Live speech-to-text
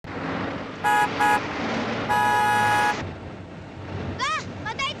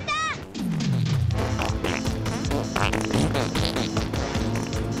またあいつだ。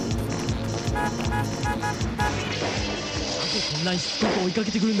こんなにしつこく追いか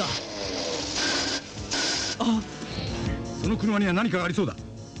けてくるんだ。あ、その車には何かがありそうだ。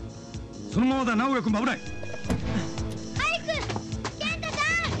そのままだ、直哉君も危ない。早く、健太さ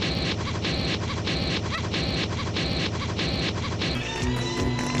ん。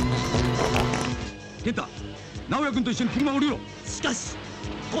健太、直哉君と一緒に車を降りろ。しかし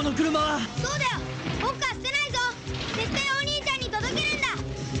この車は。そうだよ、僕は捨てないぞ。絶対お兄ちゃんに届けるんだ。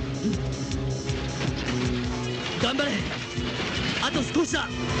頑張れ、あと少しだ。よし、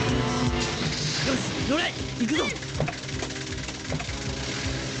乗れ、行くぞ。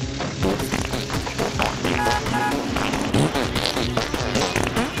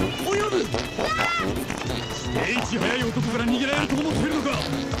泳ぐ。定位置早い男から逃げられると思っているのか。